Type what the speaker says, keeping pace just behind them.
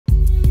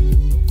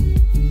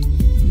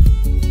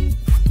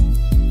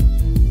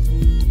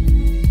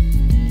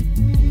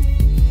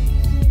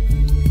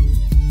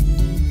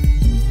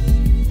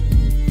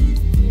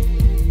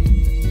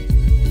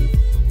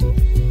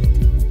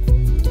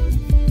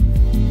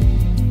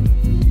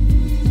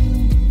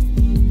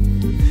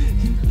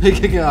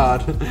Pick a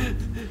card.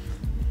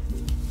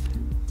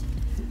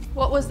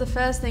 What was the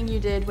first thing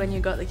you did when you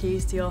got the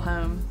keys to your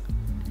home?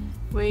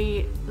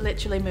 We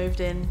literally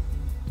moved in.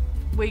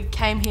 We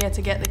came here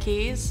to get the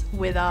keys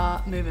with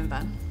our moving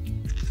van.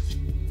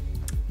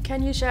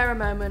 Can you share a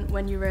moment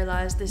when you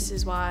realised this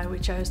is why we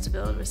chose to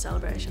build with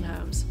Celebration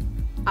Homes?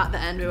 At the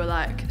end we were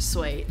like,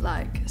 sweet,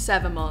 like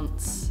 7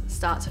 months,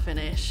 start to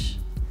finish.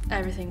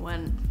 Everything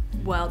went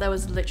well, there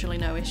was literally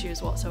no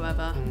issues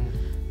whatsoever.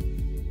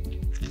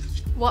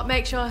 What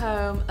makes your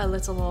home a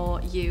little more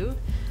you?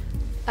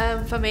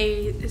 For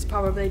me, it's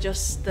probably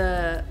just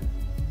the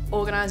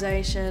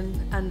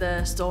organisation and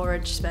the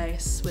storage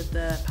space with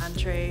the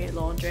pantry,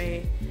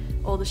 laundry,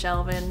 all the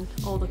shelving,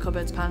 all the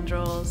cupboards, pan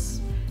drawers.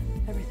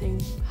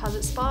 Everything has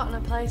its spot and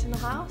a place in the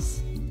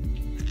house.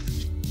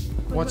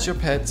 What's your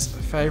pet's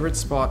favourite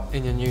spot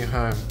in your new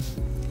home?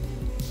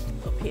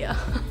 Up here.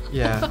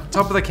 Yeah,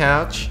 top of the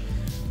couch,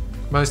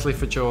 mostly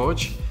for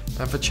George.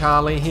 And for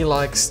Charlie, he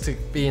likes to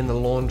be in the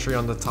laundry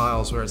on the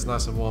tiles where it's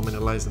nice and warm and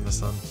it lays in the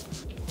sun.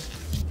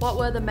 What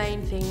were the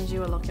main things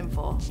you were looking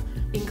for?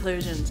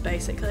 Inclusions,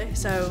 basically.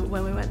 So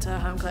when we went to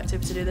Home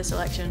Collective to do the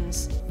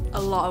selections,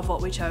 a lot of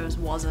what we chose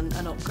wasn't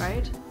an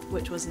upgrade,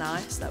 which was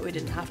nice, that we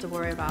didn't have to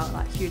worry about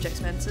like huge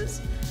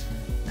expenses.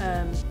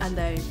 And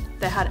they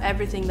had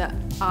everything that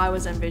I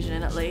was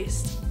envisioning, at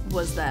least,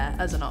 was there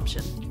as an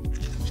option.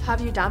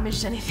 Have you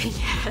damaged anything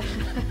yet?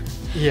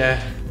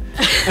 Yeah.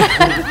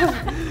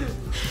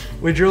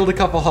 We drilled a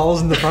couple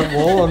holes in the front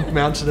wall and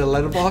mounted a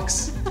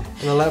letterbox,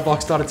 and the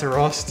letterbox started to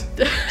rust.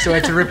 So we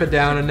had to rip it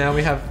down, and now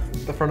we have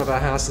the front of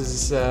our house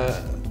is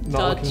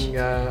not looking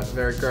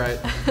very great.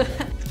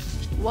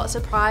 What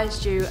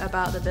surprised you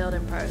about the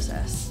building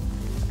process?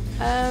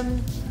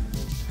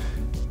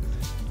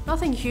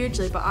 Nothing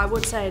hugely, but I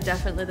would say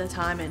definitely the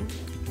timing.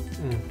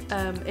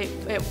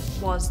 It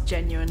was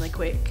genuinely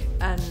quick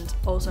and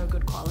also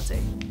good quality.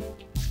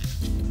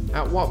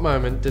 At what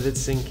moment did it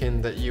sink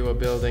in that you were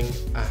building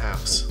a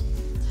house?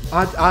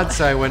 I'd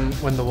say when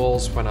the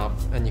walls went up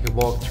and you could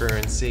walk through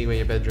and see where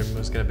your bedroom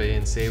was going to be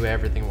and see where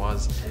everything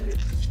was.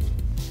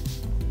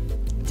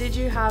 Did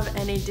you have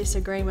any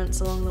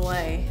disagreements along the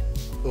way?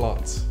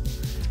 Lots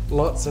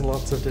and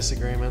lots of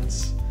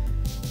disagreements.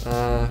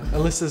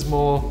 Alyssa's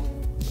more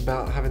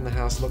about having the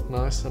house look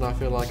nice, and I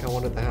feel like I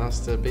wanted the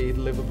house to be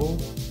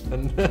livable,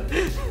 and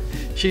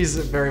she's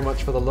very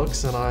much for the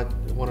looks, and I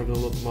wanted a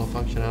little more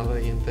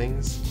functionality and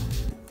things.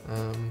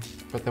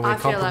 But then we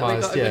compromised. Feel like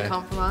we got a good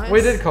compromise.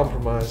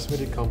 We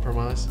did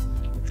compromise.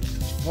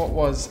 What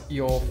was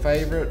your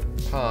favourite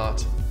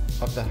part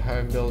of the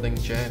home building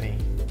journey?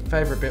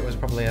 Favourite bit was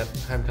probably at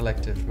Home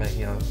Collective,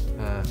 making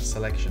our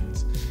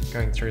selections,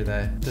 going through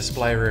their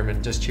display room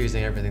and just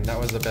choosing everything. That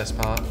was the best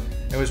part.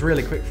 It was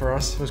really quick for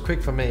us. It was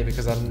quick for me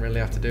because I didn't really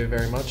have to do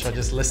very much. I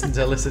just listened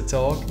to Alissa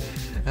talk.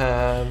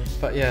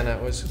 But yeah, no,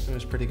 it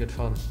was pretty good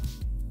fun.